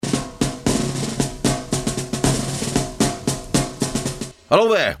Hello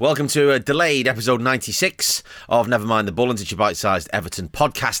there, welcome to a delayed episode 96 of Nevermind the Bullens. It's your bite-sized Everton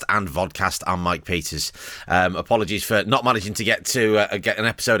podcast and vodcast. I'm Mike Peters. Apologies for not managing to get an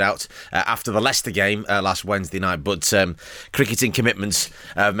episode out after the Leicester game last Wednesday night, but cricketing commitments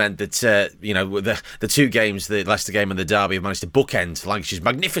meant that the two games, the Leicester game and the Derby, have managed to bookend Lancashire's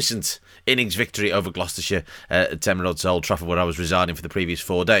magnificent innings victory over Gloucestershire at 10 Road to Old Trafford, where I was residing for the previous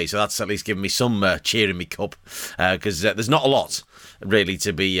 4 days. So that's at least given me some cheer in my cup, because there's not a lot really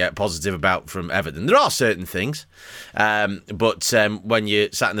to be positive about from Everton. There are certain things, but when you're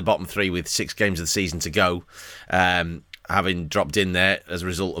sat in the bottom three with 6 games of the season to go, having dropped in there as a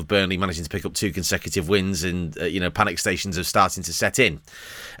result of Burnley managing to pick up 2 consecutive wins, and panic stations are starting to set in.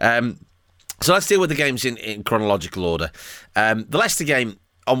 So let's deal with the games in chronological order. The Leicester game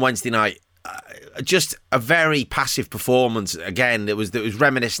on Wednesday night, just a very passive performance. Again, it was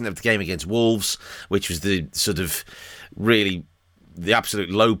reminiscent of the game against Wolves, which was the sort of really the absolute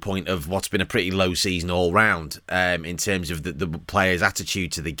low point of what's been a pretty low season all round, in terms of the players'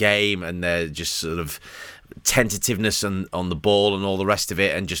 attitude to the game and their just sort of tentativeness on the ball and all the rest of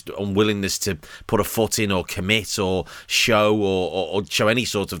it, and just unwillingness to put a foot in or commit or show or show any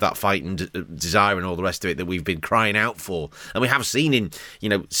sort of that fight and desire and all the rest of it that we've been crying out for. And we have seen in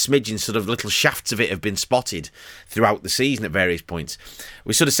smidgen sort of little shafts of it have been spotted throughout the season at various points.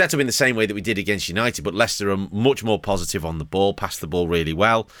 We sort of set up in the same way that we did against United, but Leicester are much more positive on the ball, passed the ball really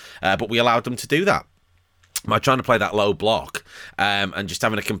well, but we allowed them to do that by trying to play that low block, and just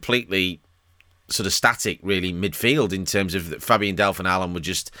having a completely sort of static, really, midfield, in terms of Fabian Delph and Allen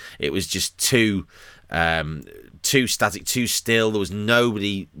it was just too static, too still. There was no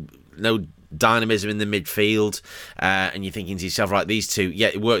dynamism in the midfield, and you're thinking to yourself, right, these two, yeah,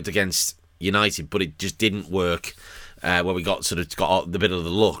 it worked against United, but it just didn't work where we got the bit of the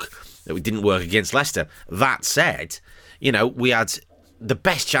look that we didn't work against Leicester. That said, we had the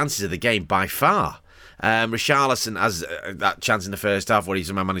best chances of the game by far. Richarlison has that chance in the first half where he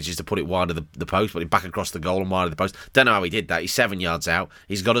somehow manages to put it wide of the post, put it back across the goal and wide of the post. Don't know how he did that. He's 7 yards out.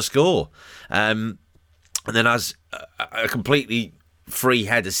 He's got to score. And then has a completely free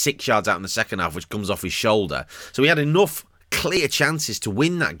header 6 yards out in the second half, which comes off his shoulder. So we had enough clear chances to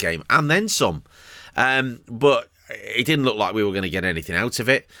win that game, and then some. But it didn't look like we were going to get anything out of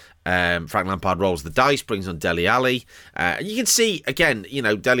it. Frank Lampard rolls the dice, brings on Dele Alli. You can see, again,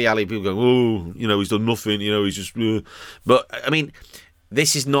 Dele Alli, people go, he's done nothing, he's just... But, I mean,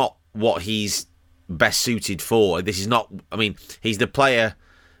 this is not what he's best suited for. This is not... I mean, he's the player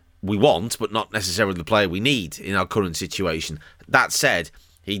we want, but not necessarily the player we need in our current situation. That said,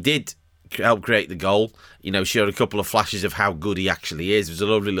 he did help create the goal, showed a couple of flashes of how good he actually is. There was a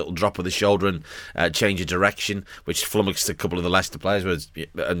lovely little drop of the shoulder and change of direction, which flummoxed a couple of the Leicester players,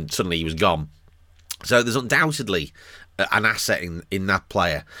 and suddenly he was gone. So there's undoubtedly an asset in that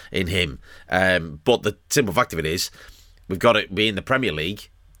player, in him. But the simple fact of it is, we've got to be in the Premier League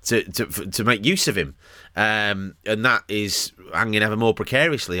to make use of him. And that is hanging ever more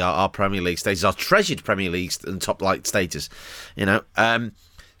precariously, our Premier League status, our treasured Premier League and top flight status,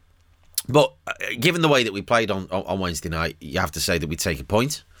 But given the way that we played on Wednesday night, you have to say that we take a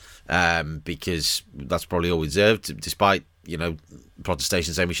point, because that's probably all we deserved, despite,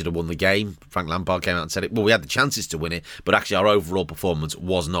 protestations saying we should have won the game. Frank Lampard came out and said it. Well, we had the chances to win it, but actually our overall performance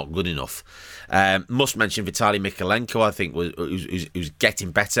was not good enough. Must mention Vitaly Mykolenko, I think, who's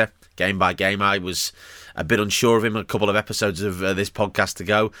getting better game by game. I was a bit unsure of him a couple of episodes of this podcast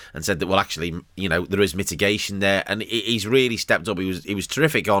ago, and said that, well, actually, there is mitigation there, and he's really stepped up. He was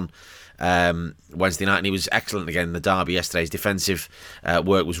terrific on Wednesday night, and he was excellent again in the Derby yesterday. His defensive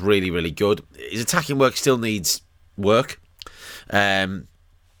work was really, really good. His attacking work still needs work,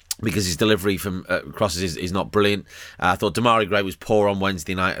 because his delivery from crosses is not brilliant. I thought Demarai Gray was poor on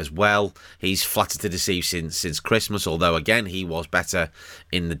Wednesday night as well. He's flattered to deceive since Christmas, although again he was better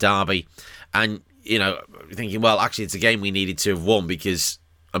in the Derby. And thinking, well, actually it's a game we needed to have won, because,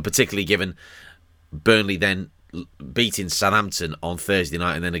 and particularly given Burnley then beating Southampton on Thursday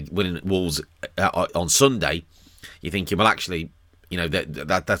night and then winning Wolves on Sunday, you're thinking, well, actually,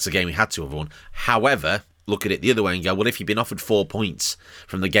 that's a game we had to have won. However, look at it the other way and go, well, if you'd been offered 4 points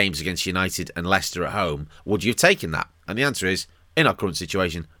from the games against United and Leicester at home, would you have taken that? And the answer is, in our current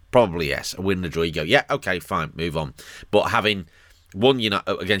situation, probably yes. A win and a draw, you go, yeah, okay, fine, move on. But having won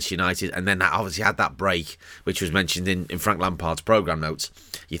against United, and then that obviously had that break, which was mentioned in Frank Lampard's programme notes,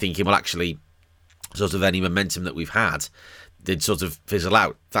 you're thinking, well, actually, sort of any momentum that we've had did sort of fizzle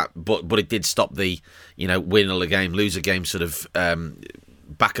out. But it did stop the, win a game, lose a game sort of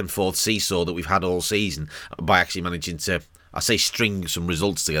back and forth seesaw that we've had all season, by actually managing to, I say, string some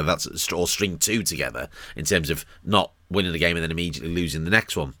results together, or string two together, in terms of not winning the game and then immediately losing the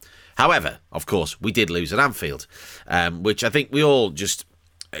next one. However, of course, we did lose at Anfield, which I think we all just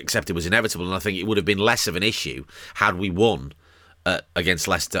accepted was inevitable, and I think it would have been less of an issue had we won against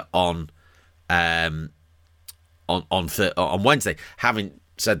Leicester on Wednesday. Having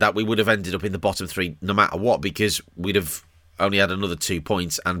said that, we would have ended up in the bottom three no matter what, because we'd have only had another 2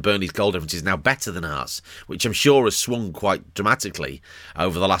 points, and Burnley's goal difference is now better than ours, which I'm sure has swung quite dramatically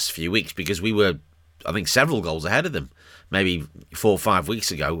over the last few weeks, because we were, I think, several goals ahead of them maybe 4 or 5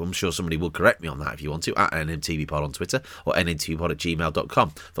 weeks ago. I'm sure somebody will correct me on that if you want to, at NMTVPod on Twitter or nmtvpod@gmail.com.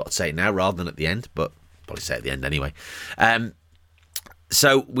 Thought I'd say it now rather than at the end, but probably say it at the end anyway.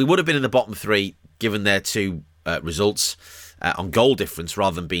 So we would have been in the bottom three given their two results on goal difference,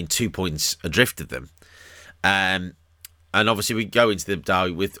 rather than being 2 points adrift of them. And obviously we go into the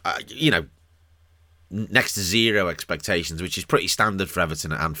derby with, next to zero expectations, which is pretty standard for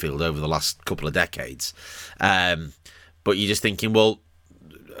Everton at Anfield over the last couple of decades. But you're just thinking, well,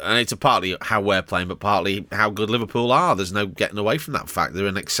 and it's partly how we're playing, but partly how good Liverpool are. There's no getting away from that fact. They're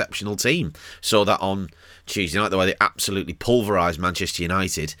an exceptional team. Saw that on Tuesday night, the way they absolutely pulverised Manchester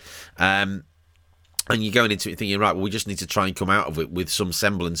United. And you're going into it thinking, right, well, we just need to try and come out of it with some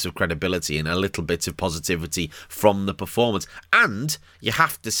semblance of credibility and a little bit of positivity from the performance. And you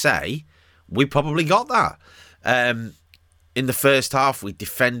have to say, we probably got that. In the first half, we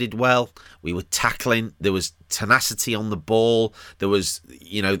defended well. We were tackling. There was tenacity on the ball. There was,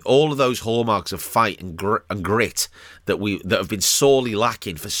 all of those hallmarks of fight and grit that have been sorely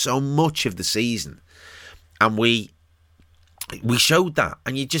lacking for so much of the season. And we showed that,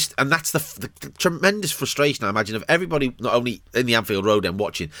 and that's the tremendous frustration, I imagine, of everybody, not only in the Anfield Road end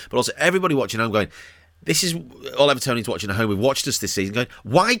watching, but also everybody watching home going, this is all Evertonians watching at home who've watched us this season going,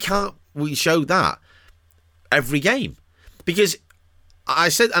 why can't we show that every game? Because I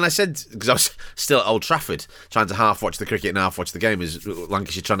said, because I was still at Old Trafford trying to half watch the cricket and half watch the game as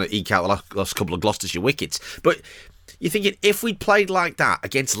Lancashire trying to eke out the last couple of Gloucestershire wickets. But you're thinking, if we'd played like that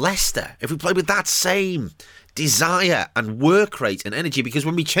against Leicester, if we played with that same desire and work rate and energy, because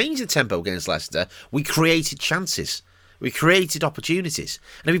when we changed the tempo against Leicester, we created chances, we created opportunities,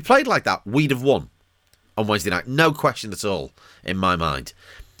 and if we played like that, we'd have won on Wednesday night, no question at all in my mind.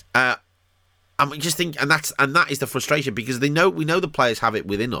 And we just think, and that is the frustration, because we know the players have it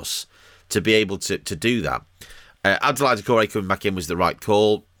within us to be able to do that. Abdoulaye Doucouré coming back in was the right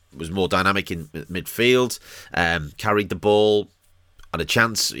call. Was more dynamic in midfield, carried the ball. Had a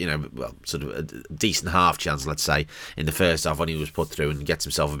chance, sort of a decent half chance, let's say, in the first half when he was put through, and gets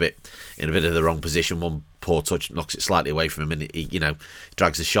himself in a bit of the wrong position. One poor touch knocks it slightly away from him, and he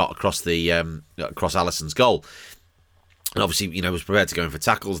drags a shot across across Alisson's goal. And obviously, was prepared to go in for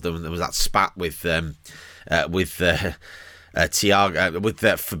tackles. There was that spat with Thiago, with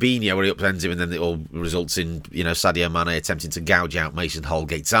Fabinho, where he upends him, and then it all results in Sadio Mane attempting to gouge out Mason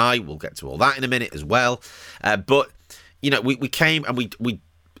Holgate's eye. We'll get to all that in a minute as well. But we came and we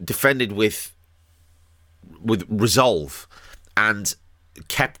defended with resolve and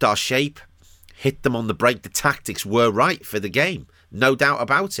kept our shape, hit them on the break. The tactics were right for the game, no doubt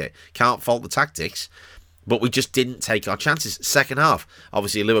about it. Can't fault the tactics, but we just didn't take our chances. Second half,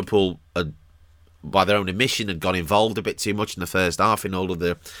 obviously Liverpool, by their own admission, had got involved a bit too much in the first half in all of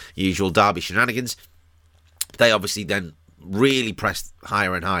the usual derby shenanigans. They obviously then really pressed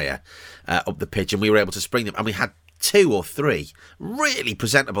higher and higher up the pitch, and we were able to spring them, and we had 2 or 3 really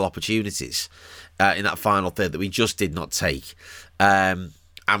presentable opportunities in that final third that we just did not take. And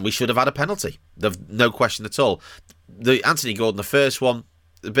we should have had a penalty. There's no question at all. The Anthony Gordon, the first one,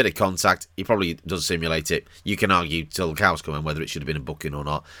 a bit of contact. He probably does simulate it. You can argue till the cows come in whether it should have been a booking or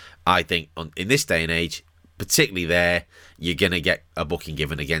not. I think in this day and age, particularly there, you're going to get a booking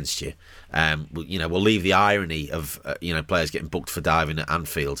given against you. We'll leave the irony of players getting booked for diving at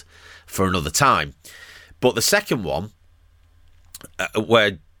Anfield for another time. But the second one,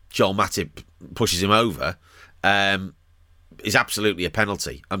 where Joel Matip pushes him over, is absolutely a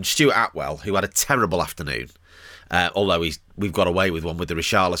penalty. Stuart Atwell, who had a terrible afternoon, although we've got away with one with the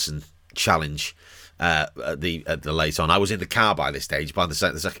Richarlison challenge at the late on. I was in the car by this stage. By the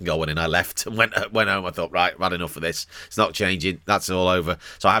second goal went in, I left and went home. I thought, right, I've had enough of this. It's not changing. That's all over.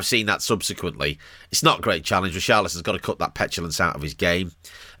 So I have seen that subsequently. It's not a great challenge. Richarlison's got to cut that petulance out of his game.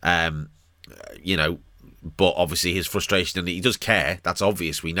 But obviously his frustration, and he does care. That's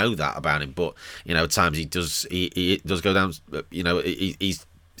obvious. We know that about him. But at times he does go down. He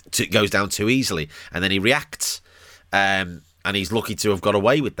goes down too easily, and then he reacts. And he's lucky to have got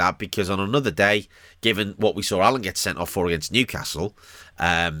away with that, because on another day, given what we saw Allen get sent off for against Newcastle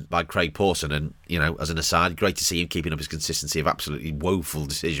by Craig Pawson, and, as an aside, great to see him keeping up his consistency of absolutely woeful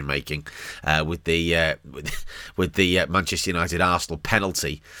decision-making with the Manchester United-Arsenal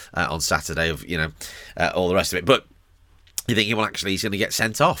penalty on Saturday of, all the rest of it. But you're thinking, well, actually, he's going to get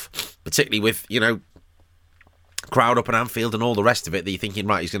sent off, particularly with, crowd up at Anfield and all the rest of it, that you're thinking,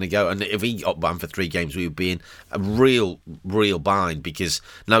 right, he's going to go. And if he got banned for 3 games, we would be in a real bind, because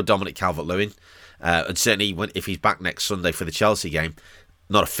no Dominic Calvert-Lewin. And certainly if he's back next Sunday for the Chelsea game,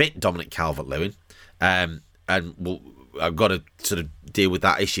 not a fit Dominic Calvert-Lewin. And I've got to sort of deal with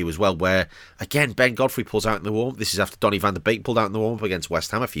that issue as well, where, again, Ben Godfrey pulls out in the warm-up. This is after Donny van der Beek pulled out in the warm-up against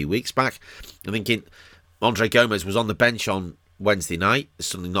West Ham a few weeks back. I'm thinking Andre Gomez was on the bench on Wednesday night, is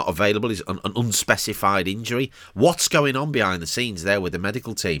suddenly not available. He's an unspecified injury. What's going on behind the scenes there with the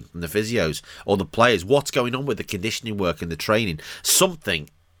medical team and the physios or the players? What's going on with the conditioning work and the training? Something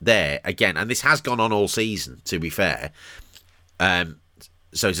there, again, and this has gone on all season, to be fair.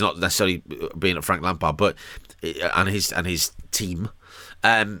 So it's not necessarily being at Frank Lampard, but and his team.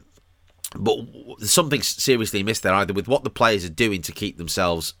 But something's seriously missed there, either with what the players are doing to keep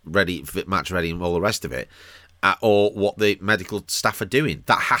themselves ready, fit, match ready, and all the rest of it, or what the medical staff are doing.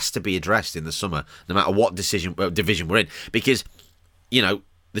 That has to be addressed in the summer, no matter what division we're in. Because, the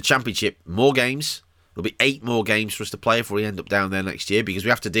Championship, more games. There'll be 8 more games for us to play if we end up down there next year, because we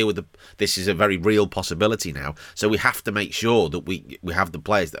have to deal with this is a very real possibility now. So we have to make sure that we have the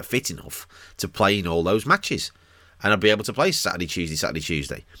players that are fit enough to play in all those matches. And I'll be able to play Saturday,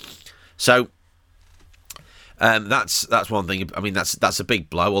 Tuesday. So that's one thing. I mean, that's a big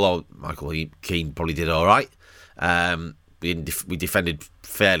blow, although Michael Keane probably did all right. We defended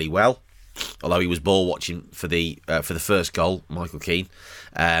fairly well, although he was ball watching for the first goal, Michael Keane,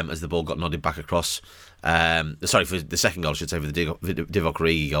 as the ball got nodded back across. Sorry, for the second goal, I should say, for the Divock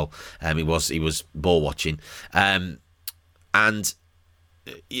Origi goal. He was ball watching, but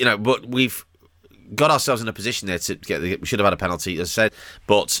we've got ourselves in a position there to get. We should have had a penalty, as I said,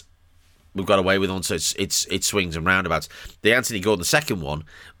 but we've got away with one, so it swings and roundabouts. The Anthony Gordon second one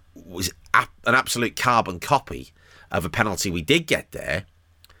was an absolute carbon copy of a penalty we did get there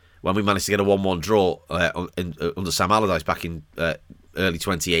when we managed to get a 1-1 draw under Sam Allardyce back in early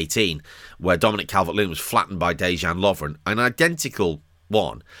 2018, where Dominic Calvert-Lewin was flattened by Dejan Lovren, an identical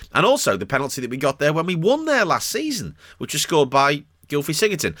one. And also the penalty that we got there when we won there last season, which was scored by Gylfi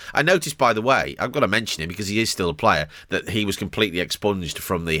Sigurdsson. I noticed, by the way, I've got to mention him because he is still a player, that he was completely expunged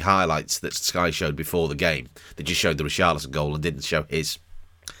from the highlights that Sky showed before the game. They just showed the Richarlison goal and didn't show his.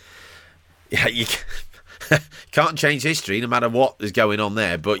 Yeah, you can't change history no matter what is going on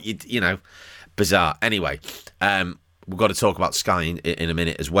there, but bizarre. Anyway, we've got to talk about Sky in a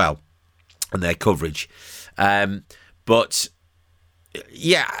minute as well and their coverage. But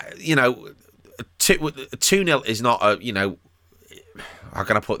yeah, 2-0 is not a, how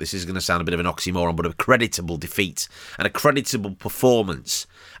can I put this? This is going to sound a bit of an oxymoron, but a creditable defeat and a creditable performance.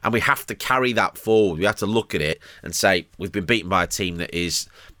 And we have to carry that forward. We have to look at it and say, we've been beaten by a team that is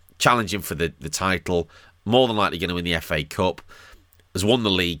challenging for the title, more than likely going to win the FA Cup, has won the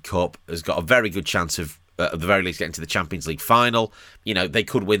League Cup, has got a very good chance of, at the very least, getting to the Champions League final. They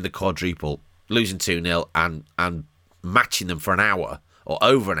could win the quadruple. Losing 2-0 and matching them for an hour or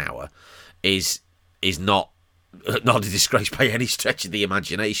over an hour is not a disgrace by any stretch of the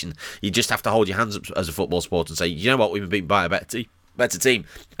imagination. You just have to hold your hands up as a football sport and say, you know what, we've been beaten by a better team,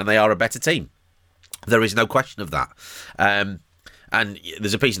 and they are a better team. There is no question of that. And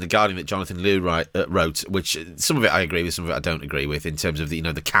there's a piece in The Guardian that Jonathan Liu wrote, which some of it I agree with, some of it I don't agree with, in terms of the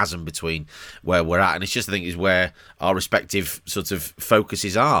chasm between where we're at. And it's just, I think, is where our respective sort of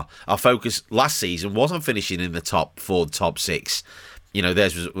focuses are. Our focus last season wasn't finishing in the top 4, top 6.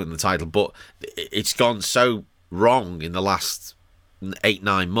 Theirs was winning the title, but it's gone so wrong in the last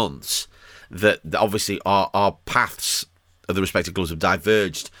 8-9 months that obviously our paths of the respective clubs have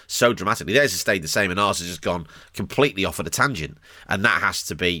diverged so dramatically. Theirs has stayed the same and ours has just gone completely off at a tangent, and that has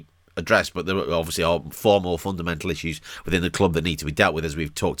to be addressed. But there obviously are far more fundamental issues within the club that need to be dealt with, as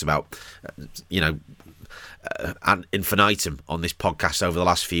we've talked about ad infinitum on this podcast over the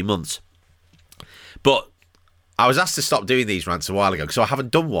last few months. But I was asked to stop doing these rants a while ago, so I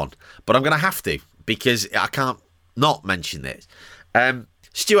haven't done one, but I'm going to have to, because I can't not mention this.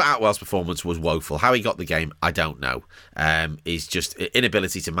 Stuart Atwell's performance was woeful. How he got the game, I don't know. Is just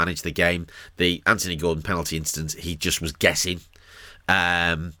inability to manage the game. The Anthony Gordon penalty instance, he just was guessing.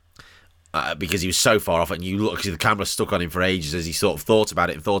 Because he was so far off, and you look, because the camera stuck on him for ages as he sort of thought about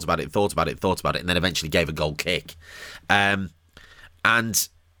it, and then eventually gave a goal kick. And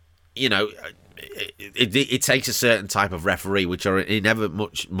you know, it takes a certain type of referee, which are in ever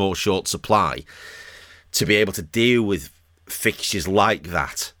much more short supply, to be able to deal with fixtures like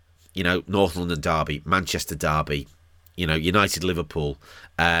that. You know, North London derby, Manchester derby, you know, United Liverpool,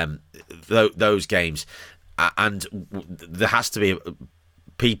 those games, and there has to be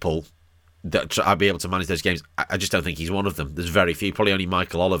people that I'd be able to manage those games. I just don't think he's one of them. There's very few, probably only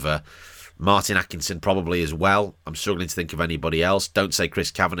Michael Oliver, Martin Atkinson probably as well. I'm struggling to think of anybody else. Don't say Chris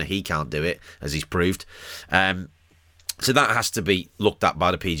Kavanagh, he can't do it, as he's proved. So that has to be looked at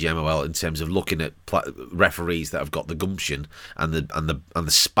by the PGMOL in terms of looking at referees that have got the gumption and the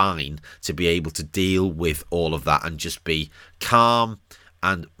spine to be able to deal with all of that and just be calm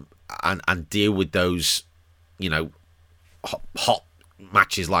and deal with those, you know, hot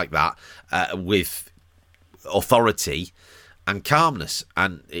matches like that with authority and calmness.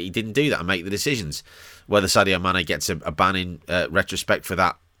 And he didn't do that and make the decisions. Whether Sadio Mane gets a ban in retrospect for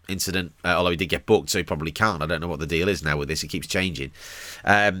that incident, although he did get booked, so he probably can't. I don't know what the deal is now with this. It keeps changing.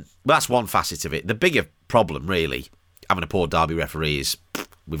 But that's one facet of it. The bigger problem, really, having a poor derby referee is,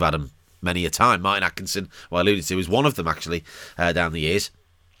 we've had them many a time. Martin Atkinson, who I alluded to, is one of them, actually, down the years.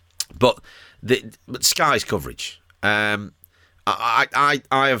 But Sky's coverage. I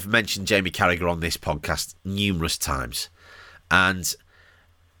have mentioned Jamie Carragher on this podcast numerous times. And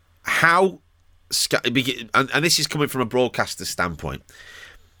how Sky... And this is coming from a broadcaster standpoint.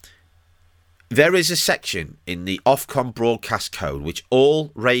 There is a section in the Ofcom broadcast code which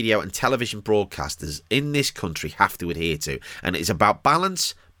all radio and television broadcasters in this country have to adhere to, and it's about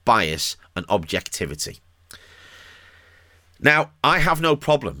balance, bias and objectivity. Now, I have no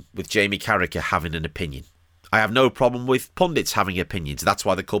problem with Jamie Carragher having an opinion. I have no problem with pundits having opinions. That's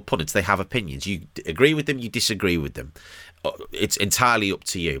why they're called pundits. They have opinions. You agree with them, you disagree with them. It's entirely up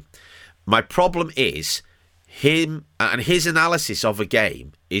to you. My problem is him and his analysis of a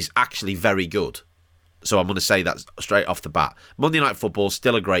game is actually very good. So I'm going to say that straight off the bat. Monday Night Football,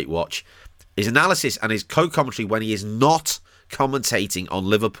 still a great watch. His analysis and his co-commentary when he is not commentating on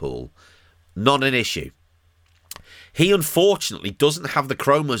Liverpool, not an issue. He unfortunately doesn't have the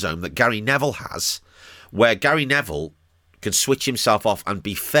chromosome that Gary Neville has, where Gary Neville can switch himself off and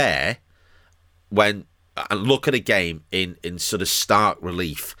be fair and look at a game in sort of stark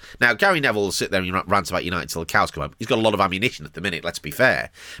relief. Now, Gary Neville will sit there and rant about United till the cows come home. He's got a lot of ammunition at the minute, let's be fair.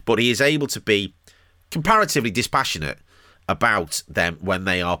 But he is able to be comparatively dispassionate about them when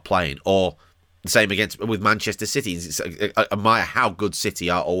they are playing. Or the same with Manchester City. Admire how good City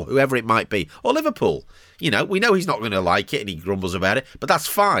are, or whoever it might be. Or Liverpool. You know, we know he's not going to like it and he grumbles about it. But that's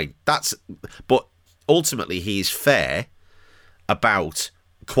fine. But ultimately, he is fair about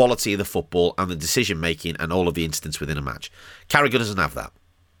quality of the football and the decision making and all of the incidents within a match. Carragher doesn't have that.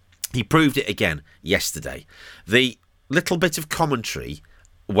 He proved it again yesterday. The little bit of commentary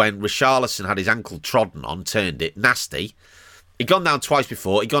when Richarlison had his ankle trodden on turned it nasty. He'd gone down twice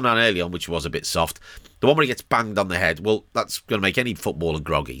before. He'd gone down early on, which was a bit soft. The one where he gets banged on the head, well, that's going to make any footballer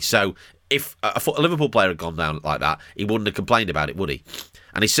groggy. So if a Liverpool player had gone down like that, he wouldn't have complained about it, would he?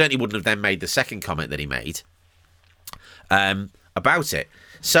 And he certainly wouldn't have then made the second comment that he made about it.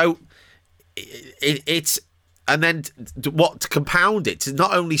 So it's, and then what to compound it, to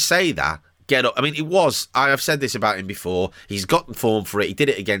not only say that, get up. I mean, I have said this about him before. He's gotten form for it. He did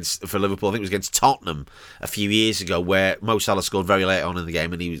it for Liverpool. I think it was against Tottenham a few years ago, where Mo Salah scored very late on in the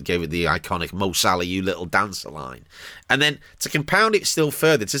game, and he gave it the iconic "Mo Salah, you little dancer" line. And then to compound it still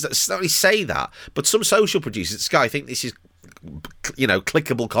further, to not only say that, but some social producers at Sky think this is, you know,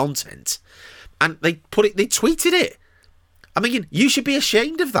 clickable content, and they tweeted it. I mean, you should be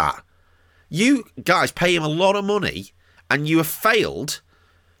ashamed of that. You guys pay him a lot of money, and you have failed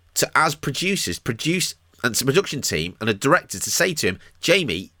to, as producers, produce and it's a production team and a director, to say to him,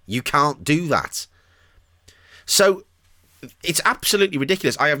 Jamie, you can't do that. So it's absolutely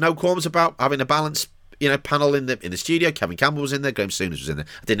ridiculous. I have no qualms about having a balanced, you know, panel in the studio. Kevin Campbell was in there. Graham Souness was in there.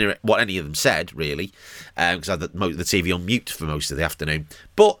 I didn't hear what any of them said, really, because I had the TV on mute for most of the afternoon.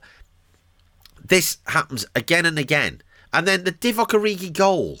 But this happens again and again. And then the Divock Origi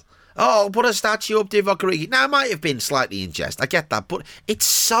goal. Oh, put a statue up Divock Origi. Now, it might have been slightly in jest. I get that. But it's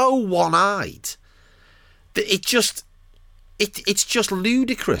so one-eyed. It's just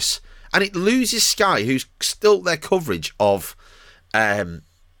ludicrous. And it loses Sky, who's still their coverage of the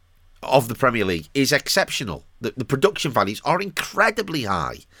Premier League is exceptional. The production values are incredibly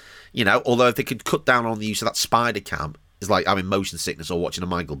high. You know, although if they could cut down on the use of that spider cam, it's like having motion sickness or watching a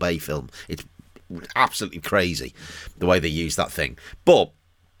Michael Bay film. It's absolutely crazy the way they use that thing. But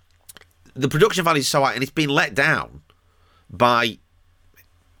the production value is so high, and it's been let down by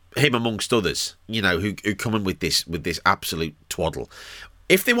him amongst others, you know, who come in with this absolute twaddle.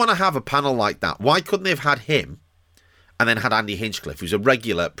 If they want to have a panel like that, why couldn't they have had him and then had Andy Hinchcliffe, who's a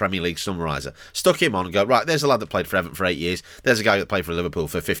regular Premier League summariser, stuck him on and go, right, there's a lad that played for Everton for 8 years, there's a guy that played for Liverpool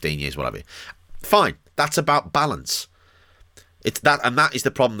for 15 years, whatever. Fine, that's about balance. It's that, and that is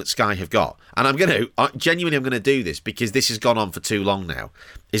the problem that Sky have got. And I'm going to do this because this has gone on for too long now,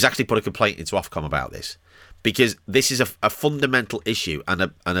 is actually put a complaint into Ofcom about this. Because this is a fundamental issue and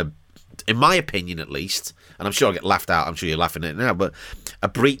a in my opinion at least, and I'm sure I'll get laughed out, I'm sure you're laughing at it now, but a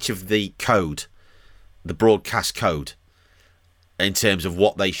breach of the code, the broadcast code, in terms of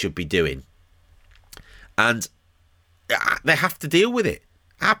what they should be doing. And they have to deal with it.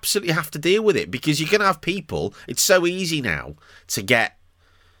 Absolutely have to deal with it, because you're going to have people, it's so easy now to get,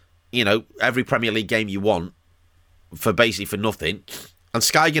 every Premier League game you want for basically for nothing. And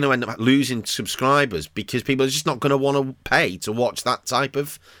Sky are going to end up losing subscribers because people are just not going to want to pay to watch that type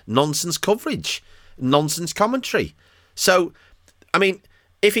of nonsense coverage, nonsense commentary. So, I mean,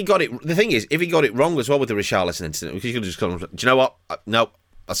 if he got it, the thing is, if he got it wrong as well with the Richarlison incident, because you could just go, do you know what? No,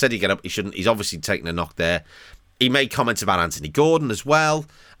 I said he'd get up. He shouldn't. He's obviously taken a knock there. He made comments about Anthony Gordon as well,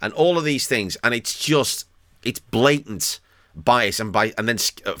 and all of these things, and it's blatant bias, and then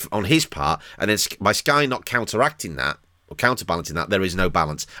on his part, and then by Sky not counteracting that, or counterbalancing that, there is no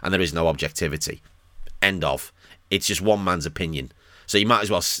balance and there is no objectivity. End of. It's just one man's opinion. So you might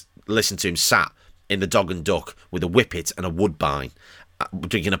as well listen to him sat in the Dog and Duck with a whippet and a Woodbine,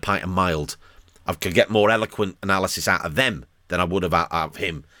 drinking a pint of mild. I could get more eloquent analysis out of them than I would have out of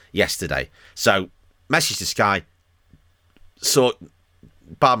him yesterday. So, message to Sky,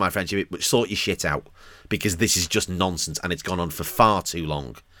 pardon my friendship, but sort your shit out, because this is just nonsense and it's gone on for far too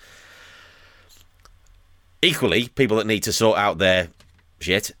long. Equally, people that need to sort out their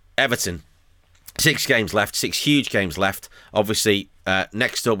shit, Everton. 6 games left, 6 huge games left. Obviously,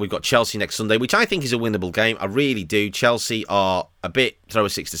 next up, we've got Chelsea next Sunday, which I think is a winnable game. I really do. Chelsea are a bit throw a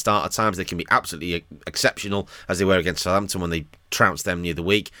 6 to start at times. They can be absolutely exceptional, as they were against Southampton when they trounced them near the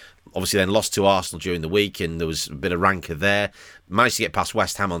week. Obviously, then lost to Arsenal during the week, and there was a bit of rancour there. Managed to get past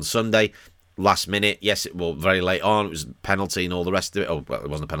West Ham on Sunday. Last minute, yes, very late on, it was a penalty and all the rest of it. Oh, well, it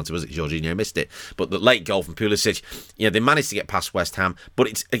wasn't a penalty, was it? Jorginho missed it. But the late goal from Pulisic, they managed to get past West Ham. But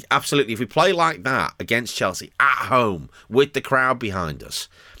it's absolutely, if we play like that against Chelsea at home with the crowd behind us,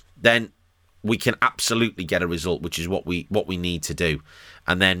 then we can absolutely get a result, which is what we need to do.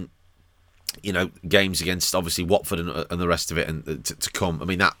 And then, games against obviously Watford and the rest of it and to come. I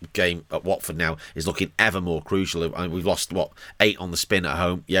mean, that game at Watford now is looking ever more crucial. I mean, we've lost 8 on the spin at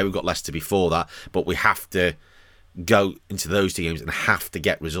home. Yeah, we've got Leicester before that, but we have to go into those 2 games and have to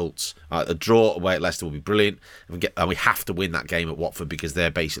get results. The draw away at Leicester will be brilliant, and we have to win that game at Watford because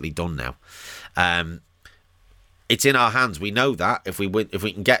they're basically done now. It's in our hands. We know that if we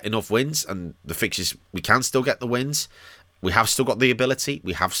can get enough wins, and the fixtures, we can still get the wins. We have still got the ability.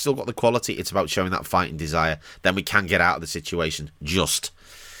 We have still got the quality. It's about showing that fighting desire. Then we can get out of the situation.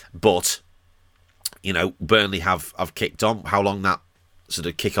 But, Burnley have kicked on. How long that sort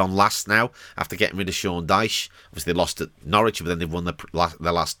of kick on lasts now after getting rid of Sean Dyche. Obviously, they lost at Norwich, but then they've won their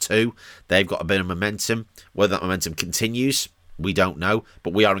last 2. They've got a bit of momentum. Whether that momentum continues, we don't know.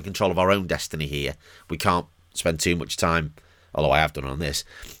 But we are in control of our own destiny here. We can't spend too much time, although I have done on this,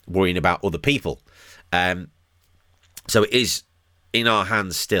 worrying about other people. So it is in our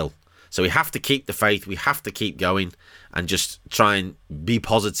hands still. So we have to keep the faith. We have to keep going and just try and be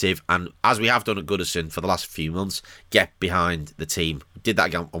positive. And as we have done at Goodison for the last few months, get behind the team. We did that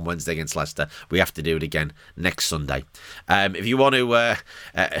again on Wednesday against Leicester. We have to do it again next Sunday. If you want to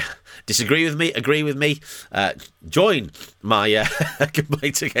disagree with me, agree with me, join my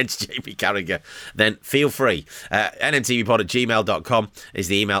complaint against Jamie Carragher, then feel free. nmtvpod@gmail.com is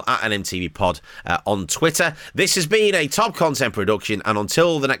the email, at nmtvpod on Twitter. This has been a Top Content production, and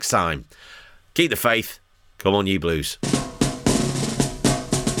until the next time, keep the faith. Come on, you Blues.